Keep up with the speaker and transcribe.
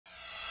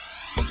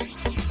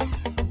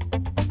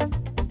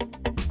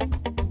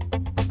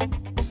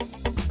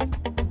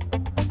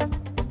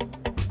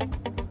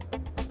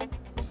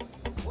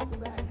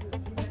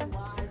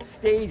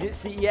stage at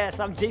CES.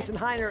 I'm Jason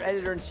Heiner,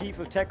 Editor-in-Chief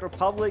of Tech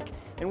Republic,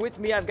 and with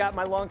me I've got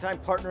my longtime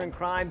partner in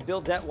crime,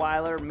 Bill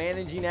Detwiler,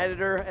 Managing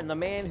Editor, and the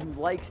man who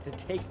likes to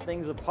take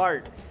things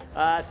apart.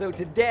 So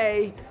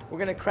today, we're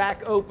going to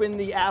crack open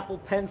the Apple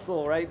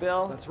Pencil, right,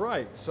 Bill? That's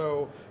right.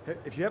 So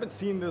if you haven't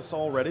seen this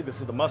already,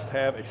 this is the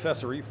must-have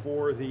accessory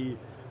for the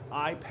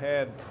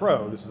iPad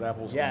Pro. This is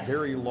Apple's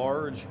very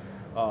large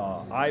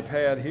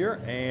iPad here,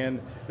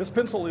 and this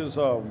pencil is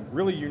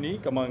really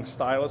unique among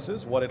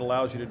styluses. What it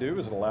allows you to do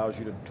is it allows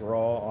you to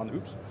draw on,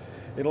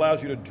 it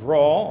allows you to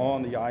draw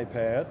on the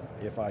iPad,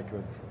 if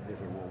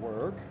it will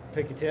work.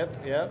 Pick a tip,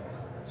 yep.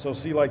 So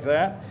see like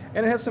that,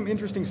 and it has some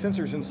interesting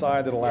sensors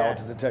inside that allow it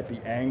to detect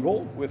the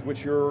angle with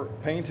which you're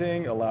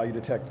painting, allow you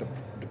to detect the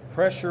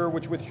pressure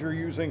which you're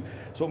using,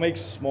 so it makes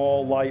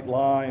small light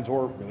lines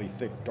or really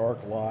thick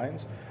dark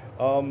lines.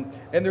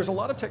 And there's a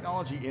lot of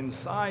technology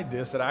inside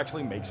this that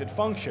actually makes it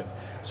function.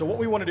 So what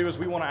we want to do is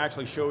we want to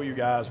actually show you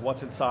guys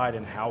what's inside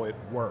and how it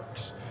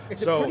works.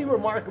 It's a pretty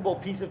remarkable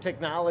piece of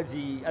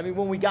technology. I mean,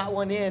 when we got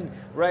one in,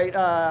 right,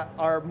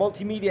 our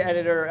multimedia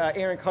editor,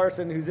 Aaron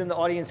Carson, who's in the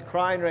audience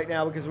crying right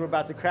now because we're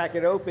about to crack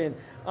it open,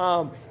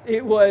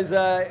 it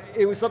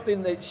was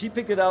something that she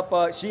picked it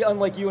up. She,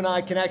 unlike you and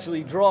I, can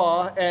actually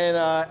draw,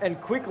 and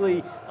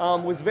quickly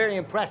was very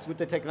impressed with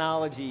the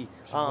technology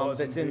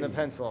that's in the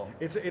pencil.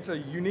 It's a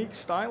unique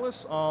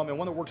stylus and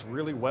one that works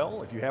really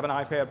well. If you have an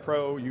iPad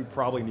Pro, you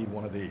probably need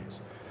one of these.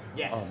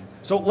 Yes.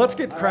 So let's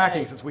get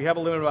cracking since we have a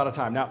limited amount of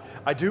time. Now,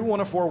 I do want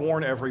to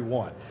forewarn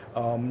everyone.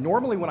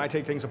 Normally when I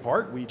take things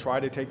apart, we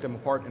try to take them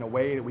apart in a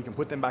way that we can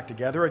put them back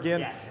together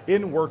again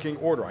in working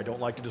order. I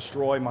don't like to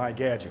destroy my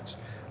gadgets.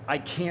 I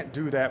can't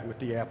do that with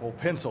the Apple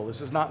Pencil.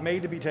 This is not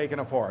made to be taken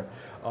apart.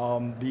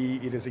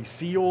 It is a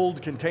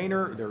sealed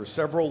container. There are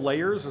several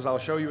layers, as I'll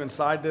show you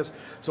inside this.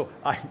 So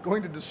I'm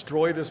going to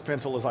destroy this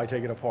pencil as I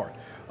take it apart.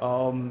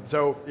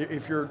 So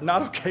if you're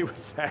not okay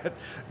with that,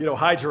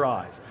 hide your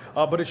eyes.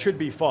 But it should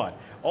be fun.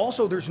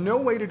 Also, there's no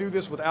way to do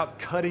this without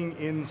cutting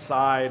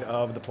inside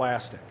of the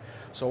plastic.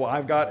 So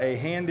I've got a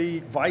handy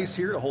vise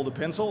here to hold the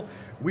pencil.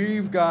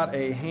 We've got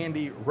a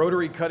handy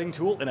rotary cutting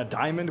tool and a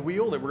diamond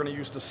wheel that we're going to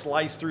use to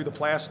slice through the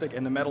plastic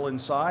and the metal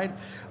inside.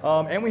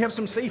 And we have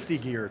some safety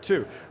gear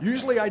too.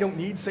 Usually I don't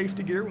need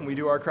safety gear when we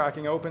do our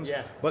cracking opens,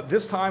 but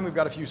this time we've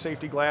got a few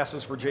safety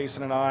glasses for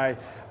Jason and I.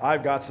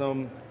 I've got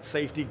some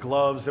safety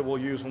gloves that we'll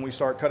use when we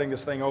start cutting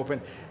this thing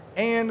open.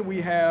 And we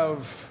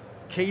have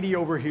Katie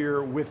over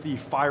here with the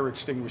fire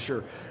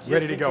extinguisher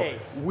ready to go.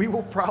 We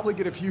will probably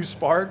get a few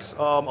sparks,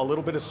 a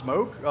little bit of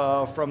smoke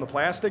from the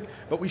plastic,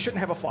 but we shouldn't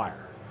have a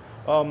fire.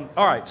 All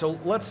right, so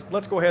let's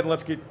go ahead and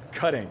let's get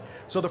cutting.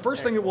 So the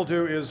first thing that we'll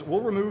do is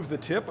we'll remove the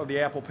tip of the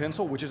Apple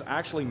Pencil, which is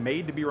actually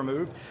made to be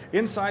removed.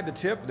 Inside the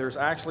tip, there's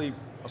actually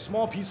a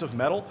small piece of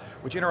metal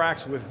which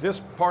interacts with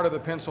this part of the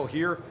pencil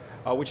here,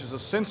 which is a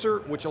sensor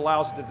which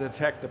allows it to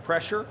detect the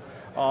pressure.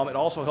 It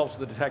also helps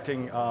with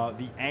detecting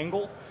the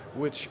angle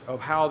of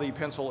how the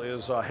pencil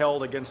is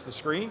held against the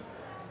screen.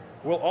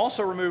 We'll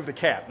also remove the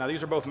cap. Now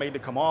these are both made to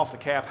come off. The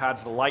cap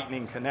hides the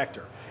lightning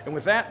connector. And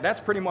with that, that's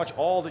pretty much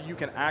all that you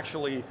can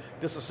actually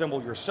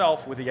disassemble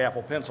yourself with the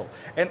Apple Pencil.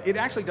 And it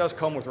actually does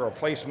come with a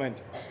replacement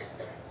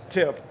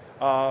tip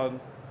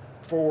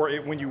for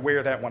it when you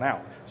wear that one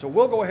out. So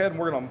we'll go ahead and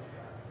we're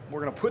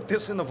gonna put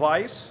this in the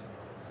vise.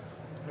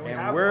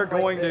 And we're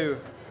going to,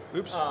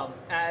 in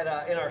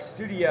our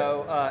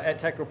studio at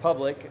Tech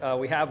Republic,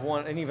 we have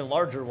an even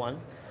larger one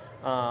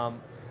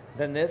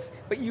than this,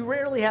 but you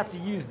rarely have to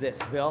use this,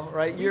 Bill,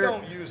 right? You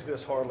don't use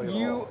this hardly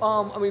at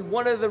all. I mean,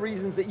 one of the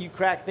reasons that you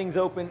crack things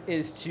open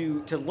is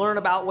to learn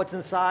about what's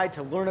inside,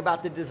 to learn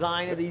about the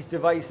design of these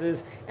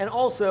devices, and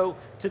also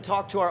to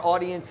talk to our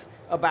audience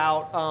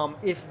about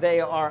if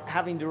they are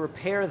having to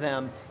repair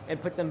them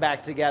and put them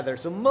back together.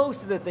 So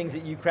most of the things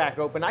that you crack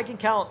open, I can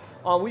count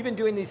on, we've been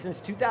doing these since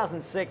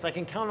 2006, I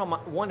can count on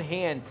one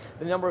hand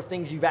the number of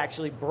things you've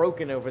actually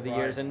broken over the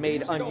years and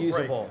made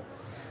unusable.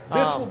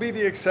 This will be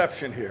the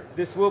exception here.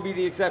 This will be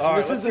the exception.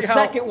 This is the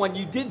second one.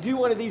 You did do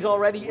one of these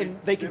already, and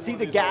they can see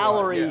the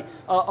gallery,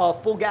 a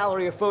full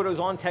gallery of photos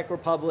on Tech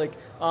Republic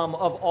of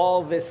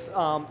all this,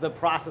 the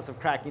process of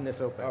cracking this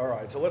open. All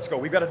right, so let's go.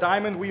 We've got a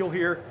diamond wheel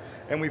here,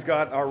 and we've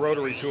got our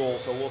rotary tool,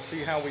 so we'll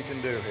see how we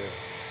can do here.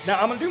 Now,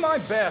 I'm going to do my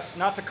best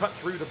not to cut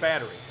through the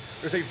battery.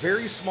 There's a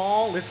very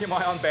small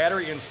lithium-ion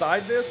battery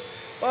inside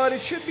this, but it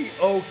should be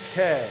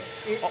okay.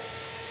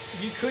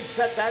 You could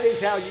set, that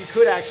is how you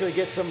could actually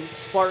get some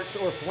sparks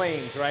or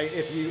flames, right,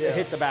 if you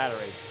hit the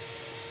battery.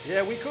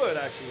 Yeah, we could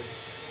actually.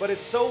 But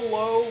it's so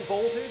low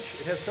voltage,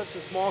 it has such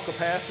a small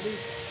capacity,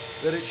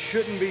 that it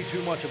shouldn't be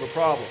too much of a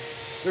problem.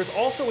 There's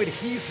also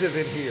adhesive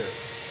in here.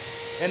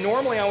 And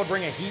normally I would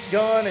bring a heat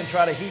gun and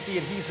try to heat the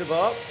adhesive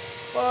up,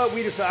 but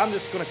I'm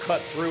just going to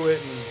cut through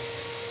it and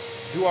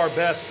do our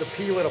best to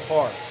peel it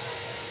apart.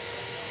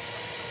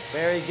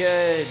 Very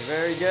good,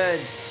 very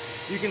good.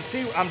 You can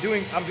see I'm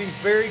being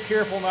very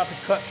careful not to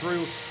cut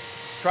through,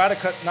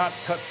 not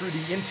cut through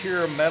the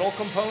interior metal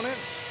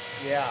components.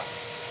 Yeah.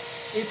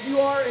 If you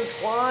are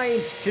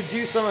inclined to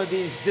do some of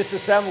these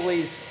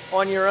disassemblies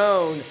on your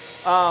own,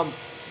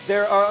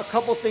 there are a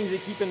couple things to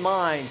keep in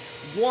mind.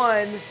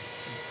 One,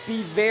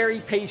 be very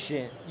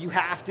patient. You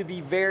have to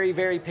be very,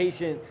 very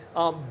patient.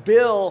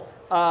 Bill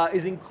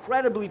is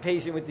incredibly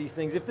patient with these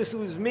things. If this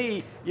was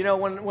me, you know,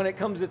 when it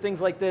comes to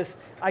things like this,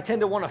 I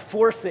tend to want to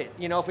force it.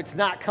 You know, if it's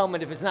not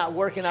coming, if it's not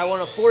working, I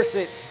want to force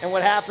it. And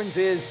what happens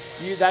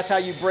is that's how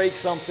you break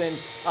something,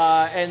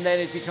 and then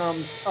it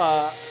becomes,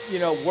 you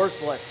know,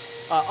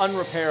 worthless,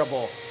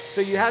 unrepairable. So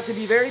you have to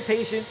be very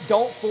patient.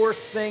 Don't force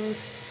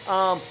things.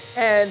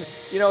 And,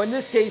 you know, in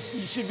this case,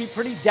 you should be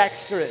pretty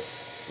dexterous.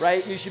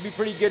 Right? You should be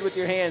pretty good with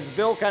your hands.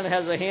 Bill kind of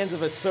has the hands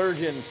of a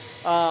surgeon.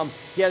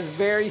 He has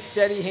very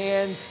steady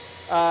hands,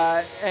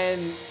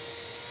 and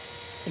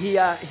he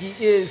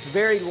is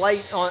very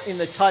light in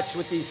the touch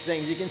with these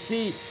things. You can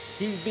see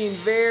he's being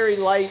very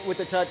light with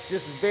the touch,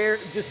 just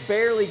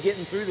barely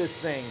getting through this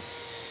thing.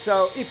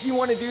 So if you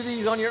want to do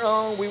these on your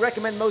own, we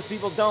recommend most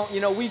people don't.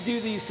 You know, we do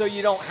these so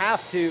you don't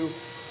have to.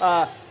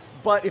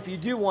 But if you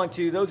do want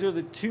to, those are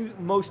the two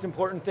most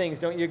important things.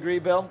 Don't you agree,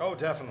 Bill? Oh,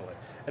 definitely.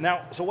 And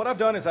now, so what I've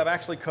done is I've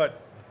actually cut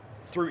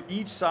through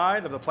each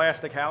side of the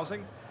plastic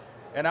housing,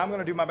 and I'm going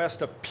to do my best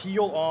to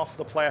peel off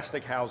the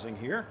plastic housing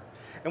here.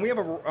 And we have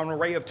an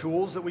array of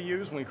tools that we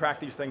use when we crack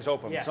these things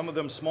open. Yes. Some of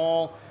them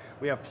small.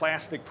 We have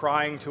plastic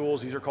prying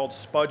tools. These are called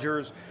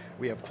spudgers.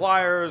 We have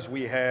pliers.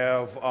 We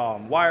have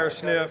wire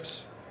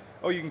snips.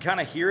 Oh, you can kind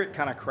of hear it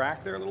kind of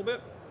crack there a little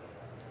bit.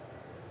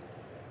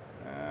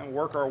 And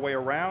work our way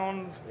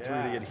around through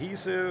the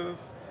adhesive.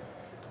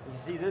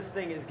 You see, this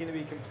thing is going to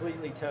be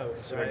completely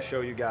toast. So I can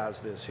show you guys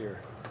this here.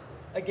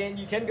 Again,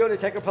 you can go to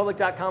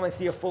techrepublic.com and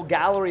see a full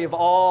gallery of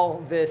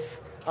all this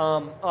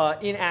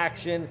in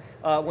action.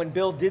 When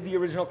Bill did the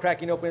original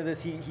cracking open of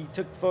this, he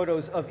took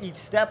photos of each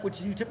step, which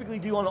you typically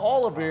do on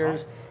all of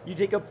yours. You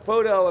take a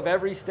photo of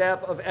every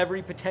step, of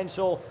every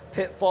potential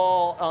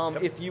pitfall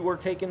if you were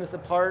taking this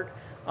apart.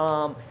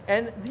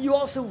 And you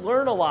also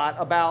learn a lot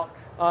about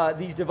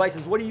these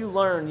devices. What do you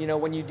learn, you know,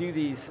 when you do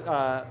these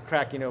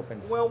cracking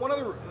opens? Well,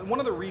 one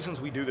of the reasons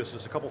we do this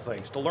is a couple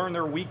things. To learn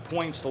their weak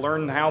points, to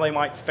learn how they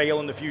might fail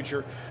in the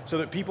future, so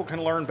that people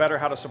can learn better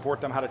how to support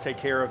them, how to take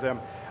care of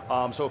them.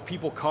 So if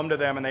people come to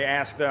them and they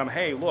ask them,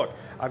 hey, look,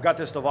 I've got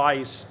this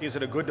device. Is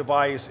it a good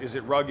device? Is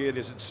it rugged?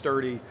 Is it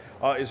sturdy?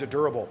 Is it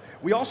durable?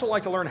 We also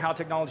like to learn how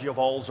technology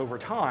evolves over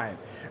time.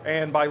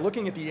 And by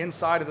looking at the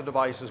inside of the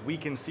devices, we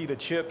can see the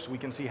chips, we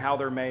can see how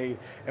they're made,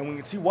 and we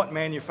can see what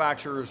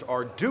manufacturers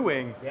are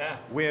doing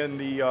when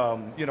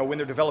when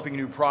they're developing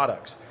new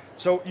products.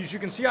 So as you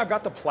can see, I've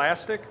got the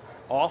plastic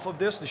off of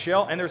this, the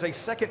shell, and there's a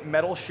second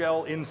metal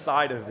shell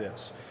inside of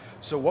this.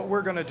 So what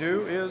we're going to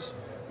do is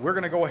we're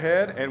going to go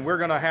ahead and we're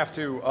going to have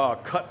to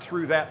cut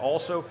through that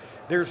also.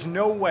 There's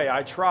no way,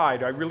 I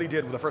really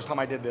did the first time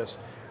I did this,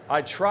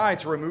 I tried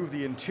to remove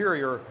the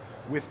interior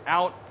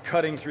without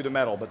cutting through the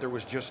metal, but there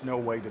was just no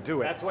way to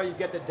do it. That's why you've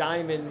got the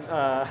diamond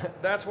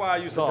That's why I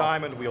use the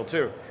diamond wheel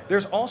too.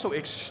 There's also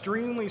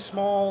extremely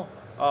small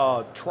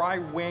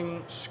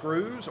tri-wing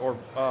screws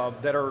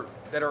that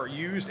are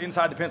used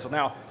inside the pencil.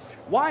 Now,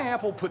 why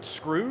Apple puts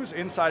screws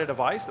inside a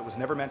device that was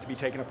never meant to be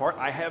taken apart,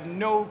 I have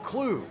no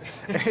clue.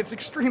 It's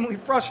extremely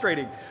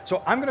frustrating.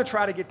 So I'm going to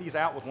try to get these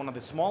out with one of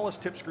the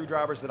smallest tip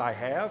screwdrivers that I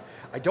have.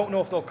 I don't know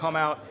if they'll come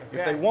out.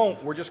 If they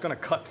won't, we're just going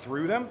to cut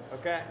through them,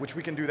 which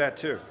we can do that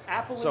too.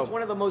 Apple is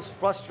one of the most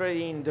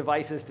frustrating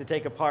devices to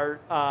take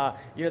apart.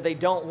 You know, they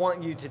don't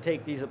want you to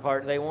take these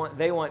apart. They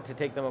want to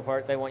take them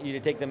apart. They want you to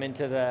take them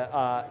into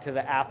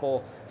the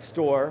Apple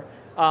store.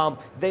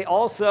 They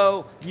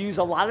also use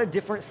a lot of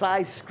different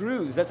size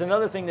screws. That's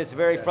another thing that's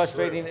very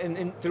frustrating.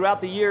 And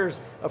throughout the years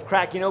of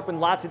cracking open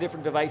lots of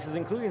different devices,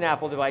 including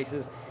Apple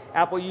devices,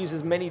 Apple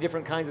uses many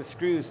different kinds of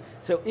screws.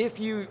 So if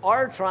you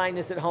are trying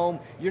this at home,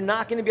 you're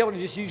not going to be able to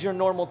just use your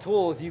normal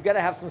tools. You've got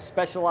to have some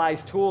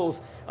specialized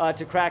tools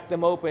to crack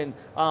them open,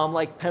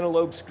 like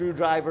pentalobe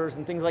screwdrivers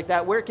and things like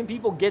that. Where can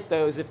people get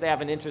those if they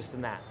have an interest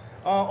in that?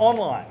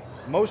 Online.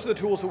 Most of the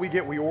tools that we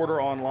get, we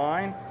order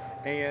online.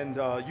 And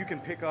you can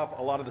pick up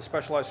a lot of the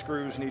specialized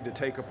screws needed to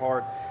take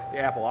apart the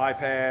Apple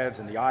iPads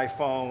and the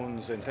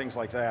iPhones and things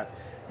like that.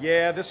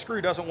 Yeah, this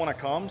screw doesn't want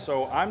to come,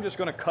 so I'm just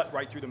going to cut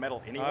right through the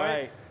metal anyway. All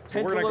right.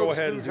 So we're going to go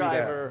ahead and do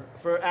that.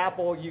 For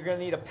Apple, you're going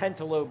to need a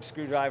pentalobe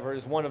screwdriver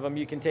is one of them.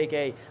 You can take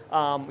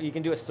you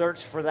can do a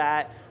search for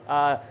that.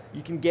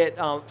 You can get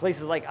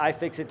places like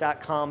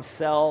iFixit.com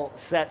sell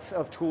sets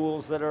of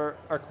tools that are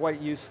quite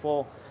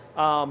useful.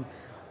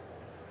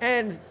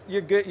 And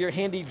your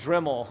handy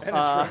Dremel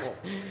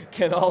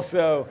can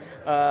also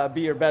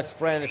be your best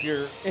friend if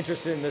you're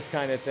interested in this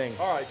kind of thing.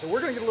 All right, so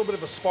we're going to get a little bit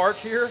of a spark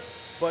here,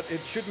 but we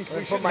shouldn't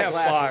have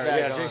fire.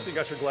 Yeah, Jason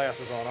got your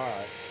glasses on. All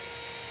right.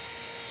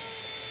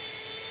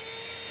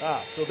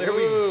 So there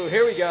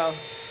here we go.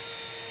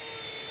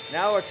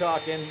 Now we're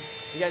talking.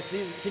 You guys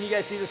see? Can you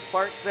guys see the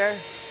sparks there?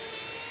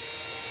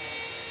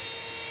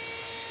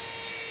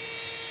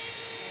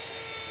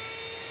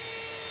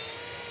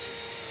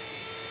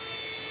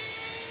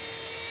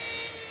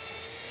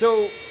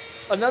 So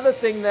another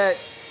thing that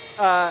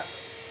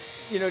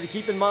to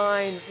keep in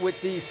mind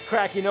with these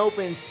cracking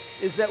opens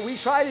is that we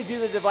try to do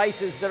the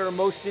devices that are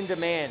most in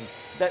demand,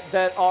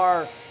 that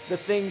are the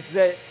things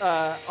that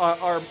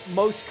are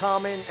most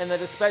common and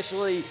that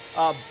especially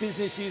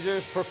business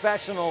users,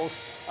 professionals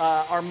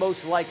are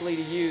most likely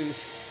to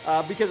use.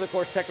 Because of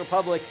course Tech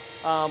Republic,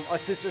 a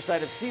sister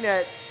site of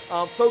CNET,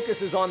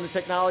 focuses on the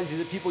technologies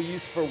that people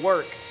use for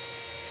work.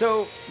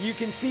 So you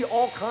can see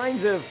all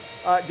kinds of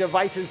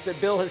devices that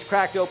Bill has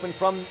cracked open,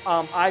 from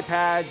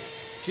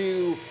iPads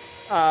to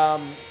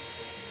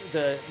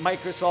the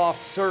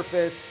Microsoft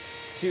Surface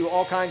to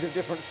all kinds of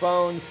different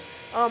phones.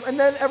 And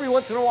then every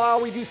once in a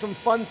while we do some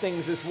fun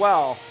things as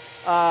well.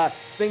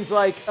 Things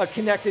like a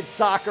connected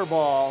soccer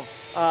ball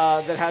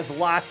that has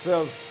lots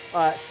of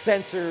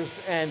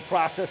sensors and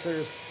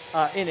processors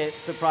in it,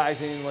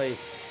 surprisingly.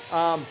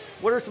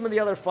 What are some of the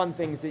other fun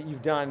things that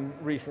you've done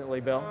recently,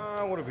 Bill?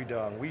 What have we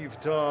done? We've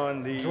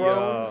done the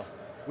drones.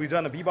 We've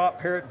done a Bebop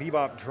Parrot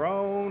Bebop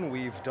drone.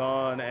 We've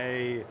done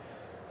the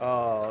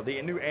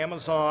new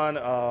Amazon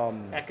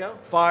Echo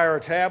Fire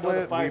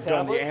tablet. We've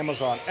done the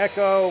Amazon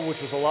Echo,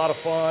 which was a lot of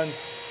fun.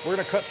 We're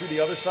going to cut through the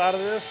other side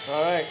of this.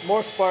 All right,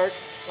 more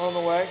sparks on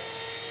the way.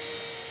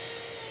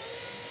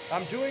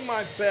 I'm doing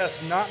my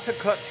best not to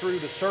cut through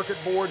the circuit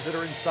boards that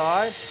are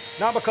inside,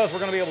 not because we're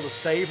going to be able to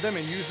save them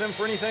and use them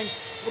for anything,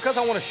 but because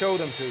I want to show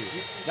them to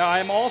you. Now,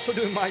 I'm also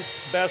doing my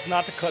best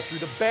not to cut through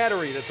the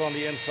battery that's on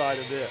the inside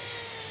of this.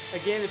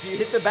 Again, if you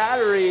hit the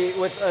battery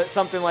with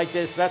something like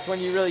this, that's when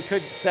you really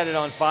could set it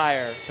on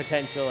fire,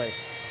 potentially.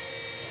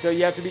 So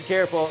you have to be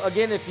careful.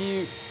 Again, if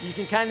you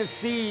can kind of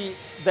see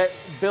that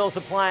Bill's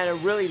applying a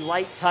really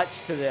light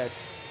touch to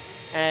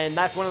this. And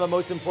that's one of the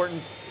most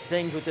important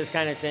things with this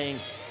kind of thing,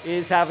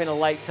 is having a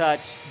light touch.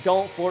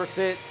 Don't force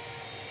it.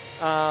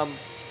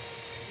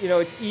 You know,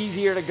 it's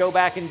easier to go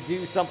back and do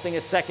something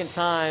a second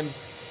time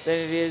than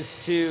it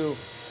is to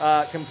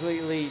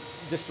completely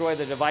destroy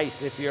the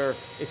device if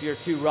you're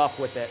too rough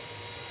with it.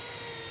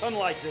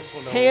 Unlike this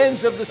one, though.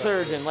 Hands of the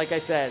surgeon, like I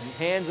said,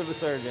 hands of the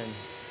surgeon.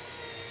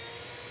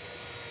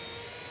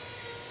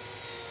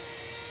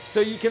 So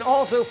you can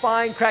also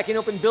find cracking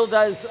open. Bill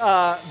does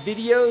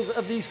videos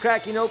of these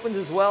cracking opens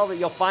as well that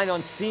you'll find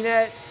on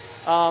CNET.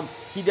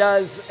 He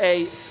does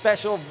a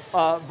special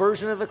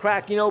version of the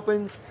cracking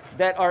opens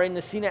that are in the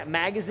CNET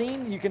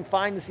magazine. You can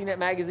find the CNET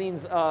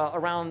magazines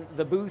around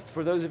the booth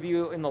for those of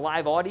you in the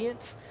live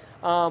audience.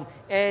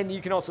 And you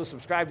can also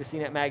subscribe to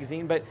CNET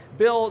magazine, but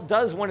Bill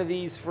does one of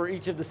these for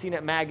each of the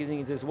CNET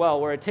magazines as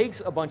well, where it takes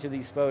a bunch of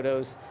these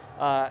photos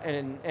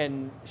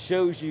and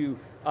shows you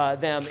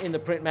them in the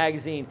print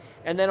magazine.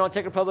 And then on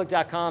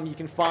techrepublic.com you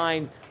can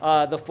find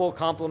the full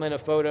complement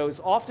of photos,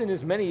 often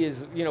as many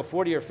as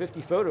 40 or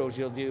 50 photos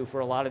you'll do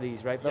for a lot of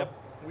these, right, Bill? Yep.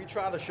 We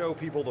try to show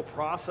people the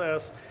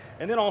process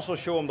and then also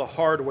show them the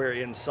hardware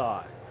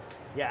inside.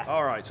 Yeah.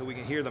 All right, so we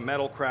can hear the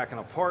metal cracking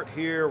apart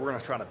here. We're going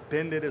to try to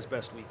bend it as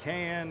best we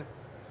can.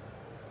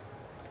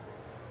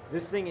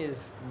 This thing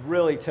is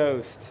really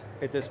toast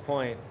at this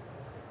point.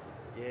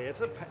 Yeah,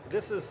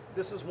 this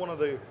is one of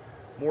the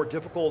more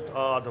difficult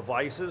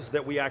devices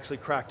that we actually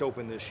cracked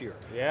open this year.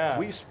 Yeah.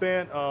 We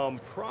spent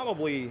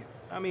probably,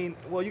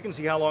 well, you can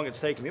see how long it's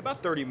taken me,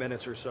 about 30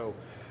 minutes or so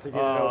to get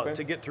it open?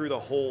 To get through the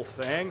whole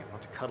thing. I'll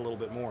have to cut a little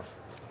bit more.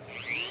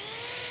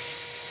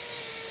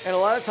 And a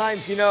lot of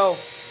times,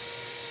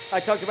 I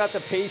talked about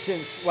the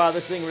patience. Wow,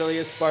 this thing really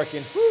is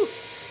sparking. Whew.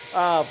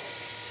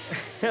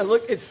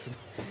 Look,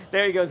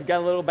 there he goes,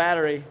 got a little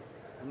battery.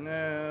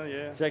 No,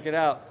 yeah. Check it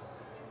out.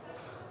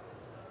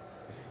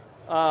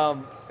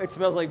 It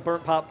smells like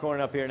burnt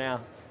popcorn up here now.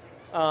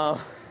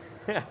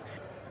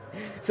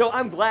 So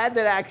I'm glad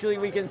that actually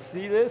we can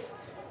see this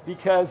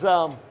because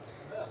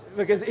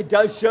it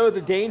does show the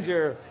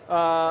danger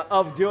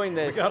of doing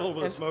this. We got a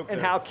little bit of smoke and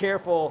there. how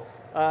careful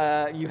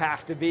you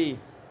have to be.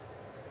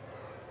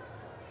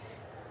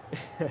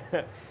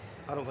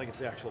 I don't think it's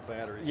the actual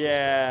battery. It's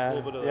Yeah, just a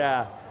little bit of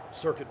yeah.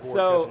 circuit board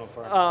catching on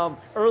fire.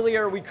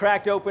 Earlier we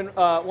cracked open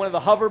one of the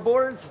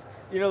hoverboards.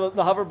 The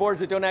hoverboards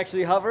that don't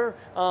actually hover,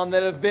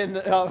 that have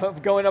been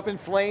going up in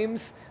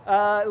flames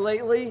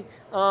lately.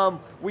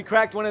 We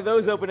cracked one of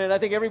those open, and I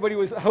think everybody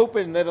was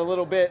hoping that a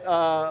little bit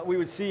we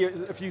would see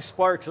a few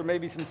sparks or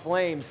maybe some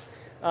flames.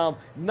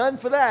 None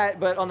for that,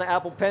 but on the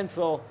Apple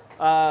Pencil,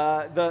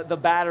 the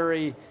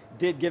battery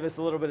did give us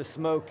a little bit of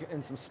smoke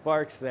and some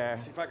sparks there.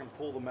 Let's see if I can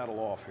pull the metal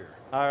off here.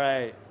 All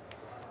right.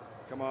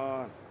 Come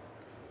on.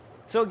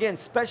 So again,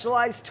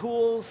 specialized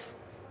tools,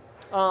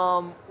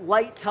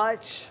 light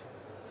touch,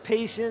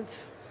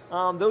 patience,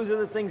 those are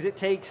the things it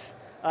takes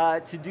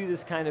to do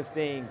this kind of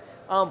thing.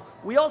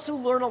 We also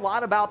learn a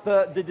lot about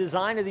the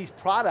design of these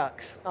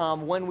products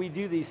when we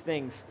do these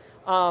things.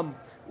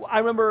 I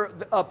remember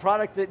a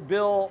product that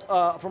Bill,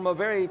 from a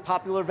very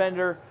popular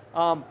vendor,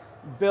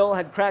 Bill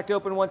had cracked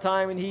open one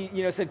time, and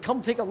he said,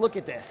 come take a look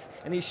at this.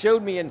 And he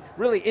showed me, and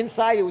really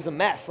inside it was a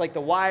mess. Like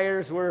the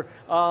wires were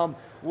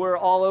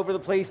all over the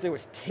place. There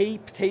was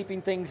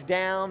taping things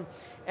down.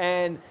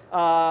 and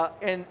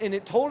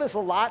it told us a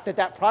lot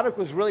that product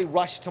was really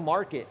rushed to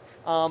market,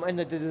 and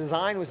that the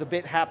design was a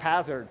bit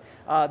haphazard.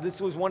 This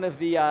was one of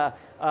the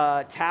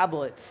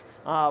tablets,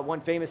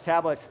 one famous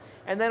tablets.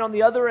 And then on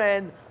the other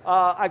end,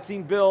 I've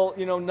seen Bill,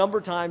 a number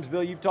of times,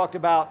 Bill, you've talked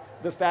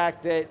about the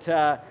fact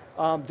that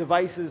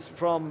devices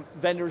from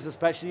vendors,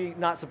 especially,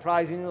 not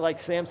surprisingly, like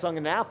Samsung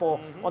and Apple,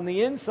 on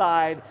the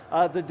inside,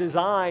 the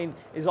design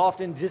is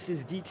often just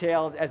as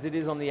detailed as it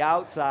is on the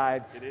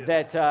outside.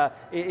 That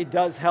it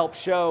does help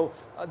show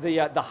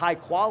the high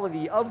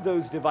quality of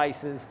those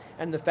devices,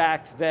 and the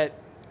fact that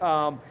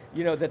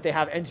that they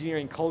have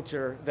engineering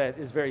culture that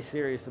is very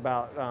serious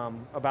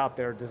about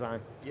their design.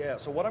 Yeah,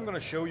 so what I'm going to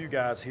show you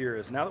guys here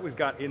is, now that we've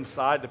got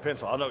inside the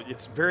pencil, I know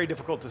it's very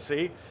difficult to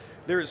see,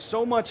 there is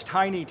so much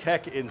tiny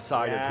tech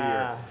inside of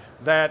here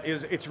that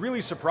it's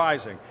really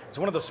surprising. It's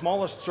one of the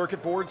smallest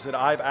circuit boards that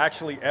I've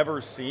actually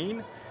ever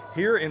seen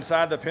here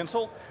inside the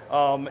pencil.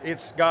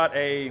 It's got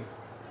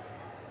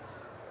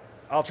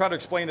I'll try to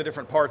explain the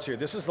different parts here.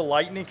 This is the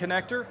lightning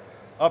connector.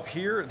 Up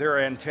here, there are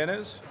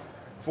antennas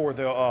for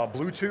the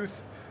Bluetooth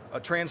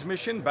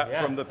transmission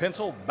from the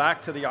pencil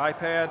back to the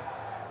iPad.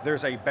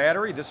 There's a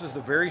battery. This is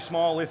the very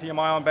small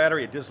lithium-ion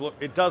battery.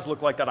 It does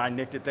look like that I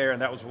nicked it there,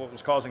 and that was what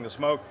was causing the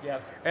smoke.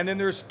 Yep. And then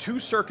there's 2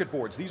 circuit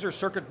boards. These are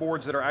circuit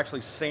boards that are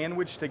actually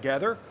sandwiched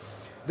together.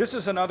 This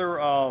is another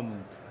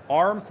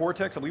ARM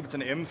Cortex, I believe it's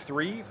an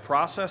M3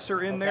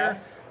 processor in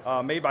there,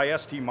 made by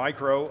ST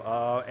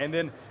Micro. And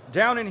then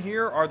down in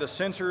here are the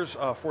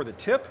sensors for the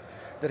tip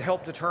that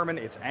help determine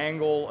its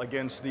angle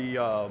against the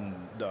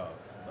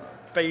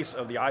face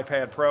of the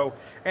iPad Pro,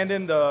 and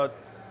then the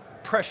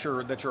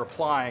pressure that you're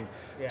applying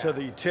to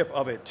the tip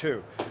of it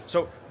too.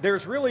 So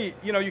there's really,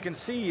 you can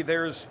see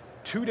there's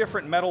 2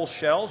 different metal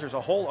shells. There's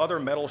a whole other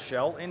metal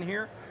shell in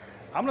here.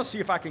 I'm going to see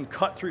if I can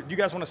cut through. Do you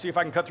guys want to see if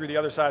I can cut through the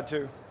other side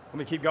too? Let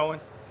me keep going.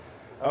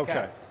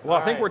 Okay. Well,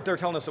 I think they're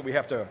telling us that we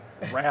have to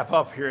wrap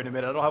up here in a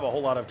minute. I don't have a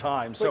whole lot of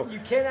time. So you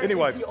can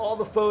actually see all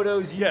the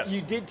photos.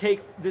 You did take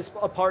this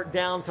apart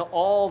down to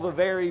all the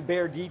very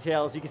bare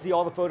details. You can see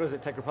all the photos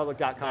at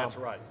techrepublic.com. That's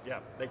right. Yeah,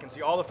 they can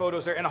see all the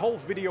photos there, and a whole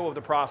video of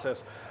the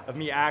process of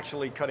me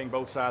actually cutting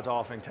both sides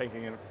off and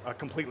taking it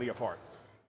completely apart.